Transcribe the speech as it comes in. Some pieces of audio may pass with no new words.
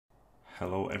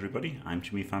Hello everybody, I'm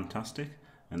Jimmy Fantastic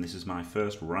and this is my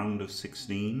first round of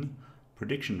 16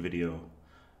 prediction video.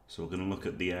 So we're going to look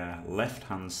at the left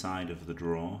hand side of the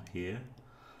draw here.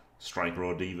 Striker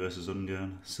OD versus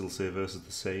Ungern, Silsei versus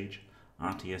the Sage,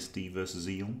 RTSD versus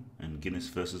Eon, and Guinness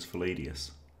versus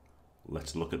Palladius.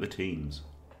 Let's look at the teams.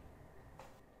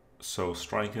 So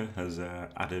Striker has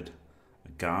added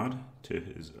a guard to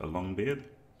his Longbeard,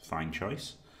 fine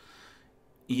choice.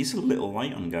 He's a little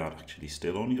light on guard actually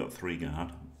still, only got 3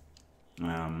 guard.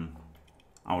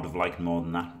 I would have liked more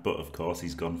than that, but of course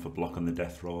he's gone for block on the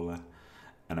Death Roller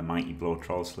and a Mighty Blow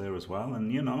Troll Slayer as well,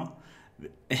 and you know,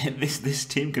 this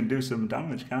team can do some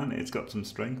damage, can't it? It's got some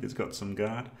strength, it's got some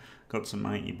guard, got some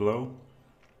Mighty Blow.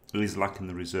 It is lacking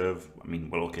the reserve. I mean,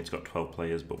 well okay, it's got 12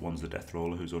 players, but one's the Death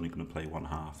Roller who's only going to play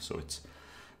 1/2, so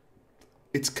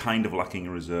it's kind of lacking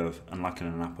a reserve and lacking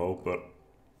an Apo, but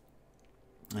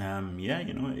yeah,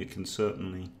 you know, it can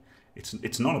certainly.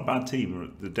 It's not a bad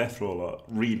team. The Death Roller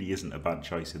really isn't a bad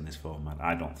choice in this format,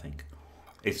 I don't think.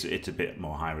 It's a bit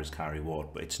more high risk, high reward,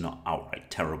 but it's not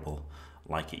outright terrible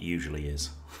like it usually is.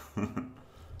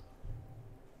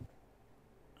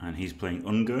 And he's playing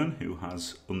Ungern, who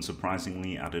has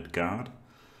unsurprisingly added guard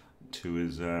to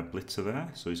his blitzer there,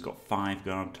 so he's got 5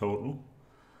 guard total.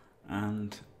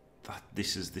 And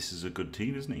this is a good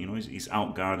team, isn't it? You know, he's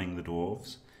outguarding the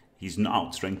dwarves. He's not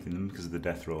out-strengthening them because of the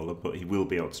Death Roller, but he will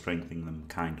be out-strengthening them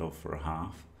kind of for a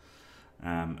half,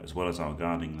 as well as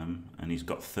outguarding them. And he's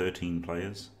got 13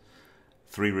 players,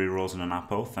 3 rerolls and an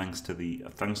Apo, thanks to the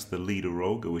leader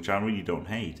rogue, which I really don't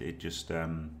hate. It just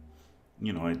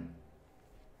you know,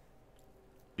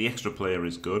 the extra player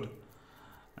is good.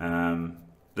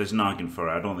 There's an argument for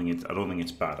it. I don't think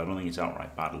it's bad. I don't think it's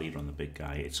outright bad leader on the big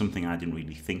guy. It's something I didn't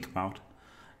really think about.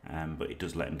 But it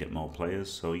does let him get more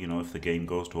players, so you know, if the game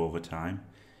goes to overtime,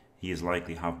 he is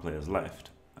likely to have players left.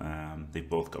 They've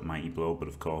both got Mighty Blow, but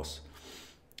of course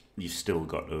you've still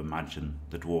got to imagine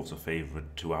the dwarves are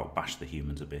favoured to outbash the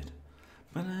humans a bit.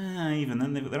 But even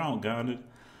then they're outguarded.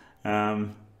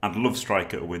 I'd love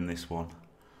Striker to win this one,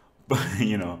 but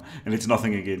you know, and it's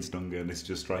nothing against Ungern, it's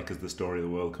just Striker's the story of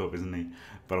the World Cup, isn't he?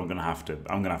 But I'm gonna have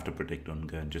to predict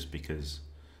Ungern just because,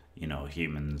 you know,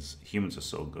 humans are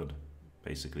so good.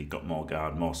 Basically got more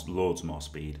guard, loads more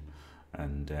speed,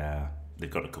 and they've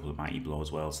got a couple of Mighty Blow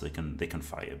as well, so they can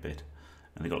fight a bit,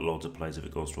 and they've got loads of players if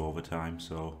it goes to overtime.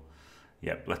 So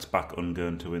yeah, let's back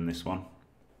Ungern to win this one.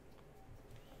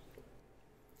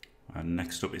 And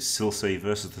next up is Silsei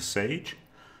versus the Sage.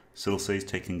 Silsei's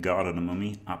taking guard on a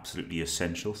mummy, absolutely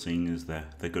essential, seeing as they're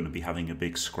going to be having a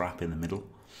big scrap in the middle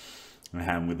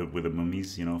with the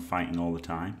mummies, you know, fighting all the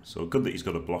time. So good that he's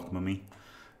got a block mummy.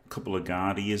 Couple of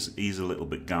guard. He's a little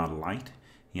bit guard light.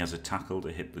 He has a tackle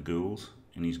to hit the ghouls,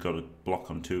 and he's got a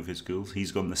block on 2 of his ghouls.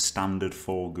 He's gone the standard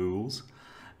 4 ghouls.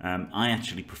 I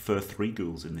actually prefer 3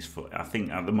 ghouls in this foot. I think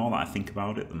the more that I think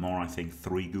about it, the more I think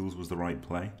 3 ghouls was the right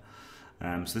play.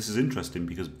 So this is interesting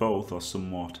because both are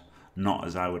somewhat not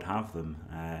as I would have them.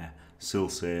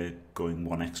 Silsei going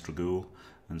 1 extra ghoul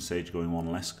and Sage going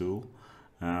 1 less ghoul.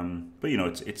 But you know,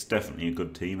 it's definitely a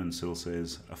good team, and Silsei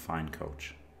is a fine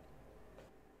coach.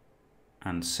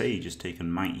 And Sage has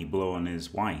taken Mighty Blow on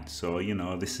his white, so you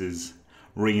know, this is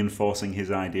reinforcing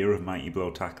his idea of Mighty Blow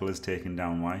tacklers taking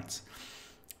down whites.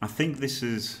 I think this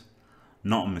is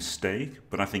not a mistake,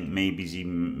 but I think maybe he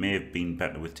may have been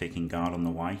better with taking guard on the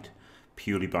white,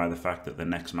 purely by the fact that the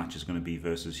next match is going to be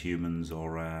versus humans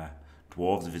or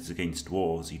dwarves. If it's against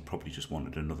dwarves, he probably just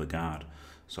wanted another guard.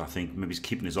 So I think maybe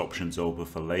keeping his options open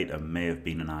for later may have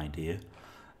been an idea.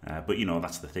 But you know,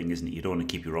 that's the thing, isn't it? You don't want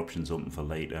to keep your options open for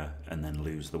later and then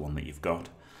lose the one that you've got.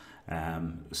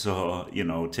 So you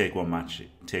know, taking one match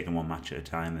at a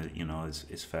time, you know,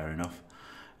 is fair enough.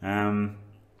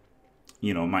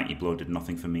 You know, Mighty Blow did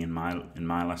nothing for me in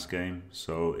my last game,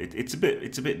 so it's a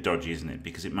bit dodgy, isn't it?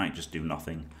 Because it might just do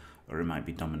nothing, or it might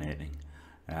be dominating.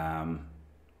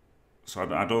 So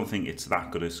I don't think it's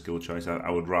that good a skill choice. I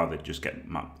would rather just get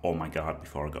all my guard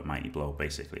before I got Mighty Blow,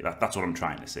 basically. That's what I'm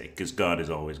trying to say, because guard is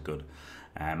always good.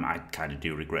 I kind of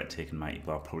do regret taking Mighty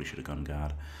Blow. I probably should have gone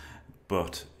guard.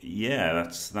 But yeah,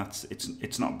 it's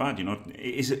not bad, you know.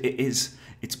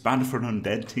 It's bad for an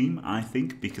undead team, I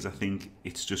think, because I think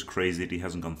it's just crazy that he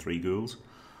hasn't gone 3 ghouls.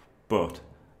 But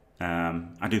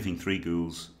I do think 3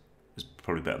 ghouls is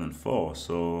probably better than 4,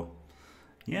 so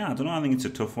yeah, I don't know, I think it's a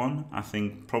tough one. I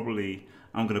think probably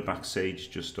I'm going to back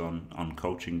Sage just on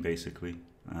coaching, basically.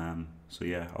 So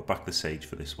yeah, I'll back the Sage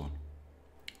for this one.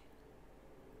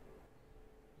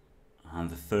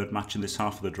 And the third match in this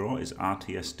half of the draw is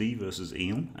RTSD versus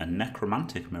Eon, a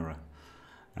Necromantic mirror.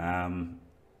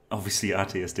 Obviously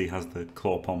RTSD has the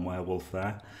Clawpon Werewolf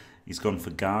there. He's gone for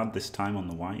guard this time on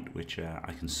the white, which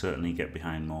I can certainly get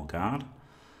behind more guard.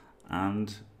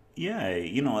 And yeah,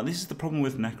 you know, this is the problem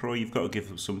with Necro. You've got to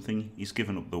give up something. He's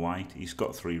given up the white. He's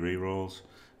got 3 rerolls,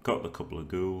 got the couple of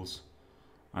ghouls.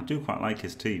 I do quite like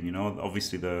his team, you know.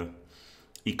 Obviously,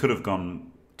 he could have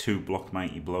gone 2 block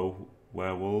Mighty Blow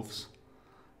werewolves,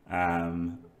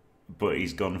 but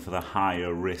he's gone for the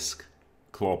higher risk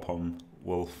Clawpom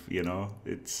wolf. You know,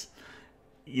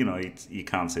 you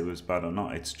can't say it was bad or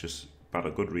not. It's just bad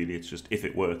or good, really. It's just, if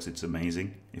it works, it's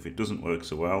amazing. If it doesn't work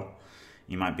so well,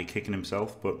 he might be kicking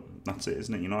himself, but that's it,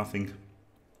 isn't it? You know, I think,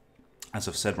 as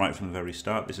I've said right from the very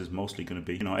start, this is mostly going to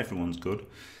be, you know, everyone's good.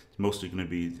 It's mostly going to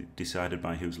be decided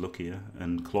by who's luckier,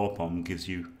 and Clawpom gives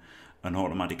you an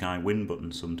automatic I win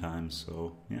button sometimes,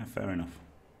 so yeah, fair enough.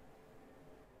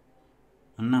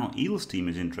 And now Eel's team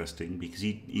is interesting because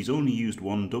he's only used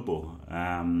 1 double.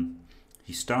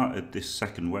 He started this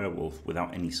second werewolf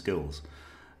without any skills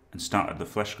and started the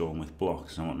flesh golem with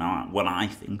blocks. So now what I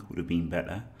think would have been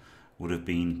better would have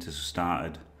been to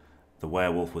started the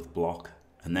werewolf with block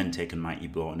and then taken Mighty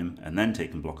Blow on him and then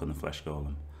taken block on the flesh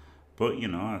golem. But you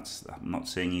know, I'm not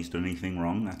saying he's done anything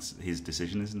wrong. That's his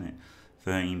decision, isn't it?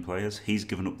 13 players. He's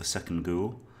given up the second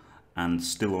ghoul and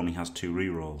still only has 2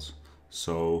 rerolls.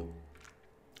 So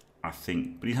I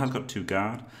think, but he has got 2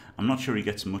 guard. I'm not sure he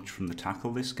gets much from the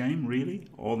tackle this game, really,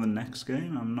 or the next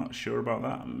game. I'm not sure about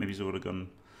that. Maybe he would have gone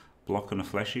block on a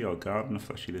fleshy or guard on a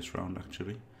fleshy this round,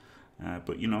 actually.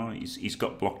 But you know, he's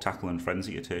got block, tackle, and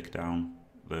frenzy to take down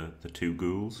the 2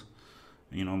 ghouls.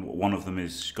 You know, one of them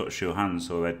is got show hands,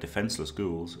 so they're defenseless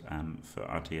ghouls for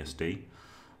RTSD.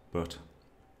 But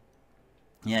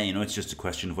yeah, you know, it's just a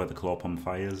question of whether Clawpom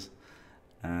fires,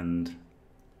 and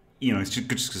you know, it's just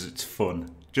because it's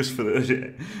fun. Just for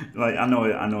the, like, I know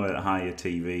at higher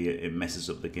TV it messes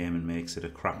up the game and makes it a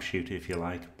crapshoot, if you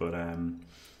like. But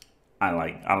I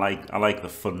like the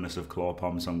funness of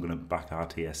Clawpom, so I'm going to back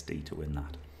RTSD to win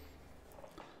that.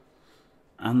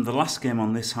 And the last game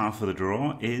on this half of the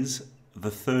draw is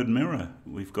the third mirror.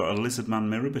 We've got a Lizardman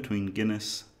mirror between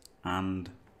Guinness and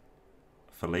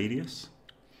Faladius.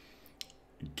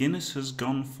 Guinness has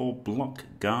gone for block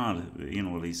guard. You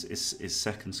know, his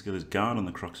second skill is guard on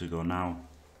the Kroxigor. Now,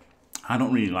 I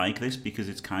don't really like this because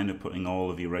it's kind of putting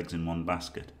all of your eggs in one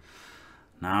basket.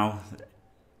 Now,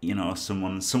 you know,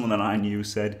 someone that I knew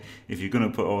said, if you're going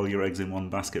to put all your eggs in one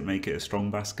basket, make it a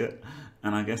strong basket.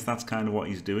 And I guess that's kind of what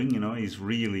he's doing. You know, he's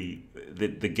really, the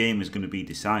game is going to be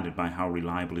decided by how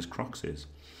reliable his Crocs is.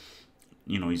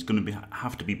 You know, he's going to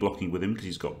have to be blocking with him because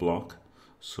he's got block.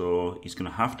 So he's going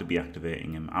to have to be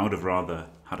activating him. I would have rather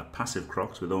had a passive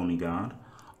Crocs with only guard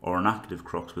or an active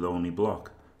Crocs with only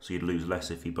block. So you'd lose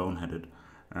less if he boneheaded.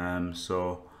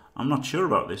 So I'm not sure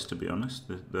about this, to be honest,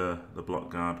 the block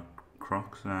guard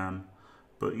Crocs.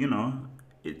 But, you know,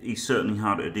 he's certainly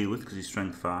harder to deal with because he's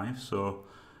strength 5. So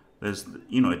there's,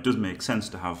 you know, it does make sense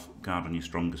to have guard on your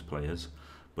strongest players.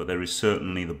 But there is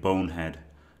certainly the bonehead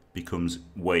becomes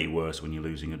way worse when you're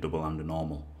losing a double and a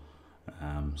normal.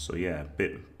 So yeah,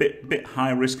 bit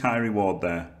high risk, high reward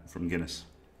there from Guinness.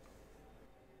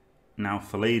 Now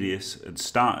Faladius had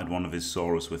started one of his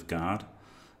Saurus with guard,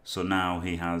 so now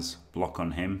he has block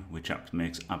on him, which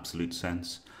makes absolute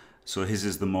sense. So his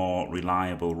is the more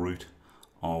reliable route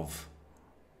of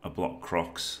a block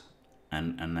Crocs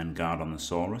and then guard on the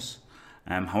Saurus.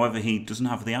 However, he doesn't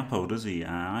have the Apo, does he?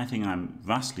 I think I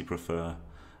vastly prefer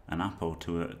an Apo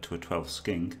to a 12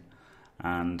 skink.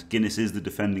 And Guinness is the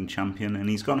defending champion, and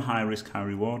he's gone high risk, high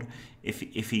reward.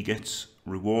 If he gets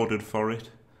rewarded for it,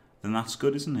 then that's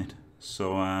good, isn't it?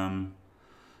 So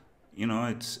you know,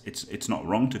 it's not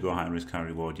wrong to go high risk, high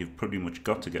reward. You've pretty much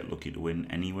got to get lucky to win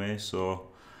anyway. So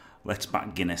let's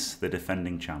back Guinness, the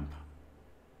defending champ.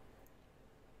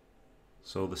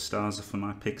 So the stars are for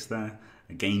my picks there.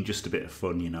 Again, just a bit of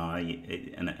fun, you know,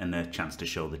 and a chance to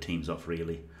show the teams off,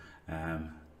 really.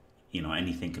 You know,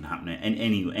 anything can happen.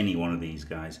 Any one of these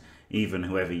guys, even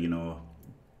whoever, you know,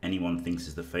 anyone thinks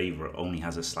is the favourite, only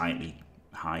has a slightly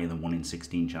higher than 1 in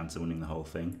 16 chance of winning the whole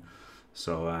thing.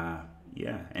 So,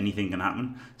 yeah, anything can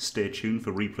happen. Stay tuned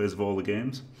for replays of all the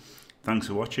games. Thanks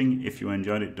for watching. If you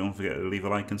enjoyed it, don't forget to leave a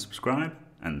like and subscribe,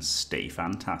 and stay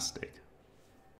fantastic.